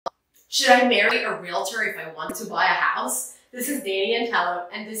Should I marry a realtor if I want to buy a house? This is Danny and Tello,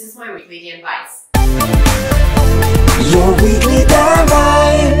 and this is my weekly advice. Your weekly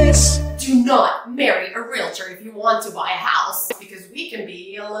advice. Do not marry a realtor if you want to buy a house, because we can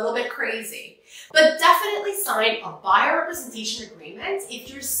be a little bit crazy. But definitely sign a buyer representation agreement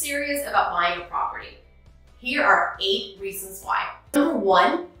if you're serious about buying a property. Here are 8 reasons why. Number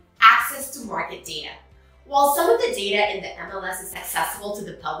 1, access to market data. While some of the data in the MLS is accessible to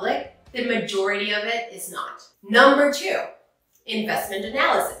the public, the majority of it is not. Number 2, investment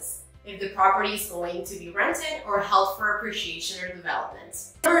analysis. If the property is going to be rented or held for appreciation or development.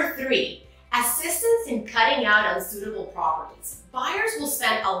 Number 3, assistance in cutting out unsuitable properties. Buyers will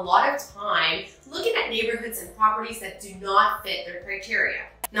spend a lot of time looking at neighborhoods and properties that do not fit their criteria.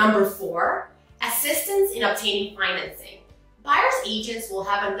 Number 4, assistance in obtaining financing. Buyers' agents will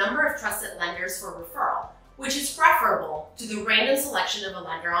have a number of trusted lenders for referral, which is preferable to the random selection of a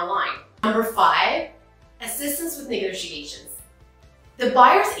lender online. Number 5, assistance with negotiations. The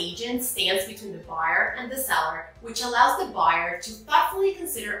buyer's agent stands between the buyer and the seller, which allows the buyer to thoughtfully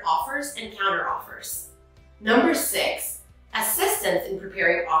consider offers and counteroffers. Number 6, assistance in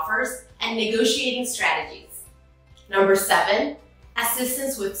preparing offers and negotiating strategies. Number 7,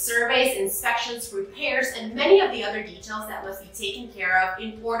 assistance with surveys, inspections, repairs, and many of the other details that must be taken care of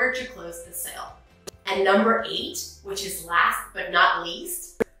in order to close the sale. And number 8, which is last but not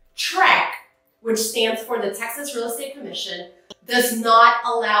least, TREC, which stands for the Texas Real Estate Commission, does not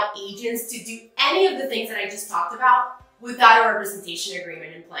allow agents to do any of the things that I just talked about without a representation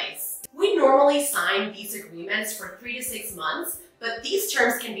agreement in place. We normally sign these agreements for 3 to 6 months, but these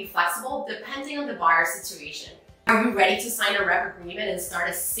terms can be flexible depending on the buyer's situation. Are you ready to sign a rep agreement and start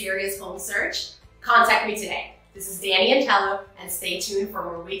a serious home search? Contact me today. This is Danny and Tello, and stay tuned for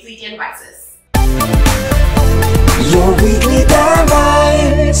more weekly advices. Your weekly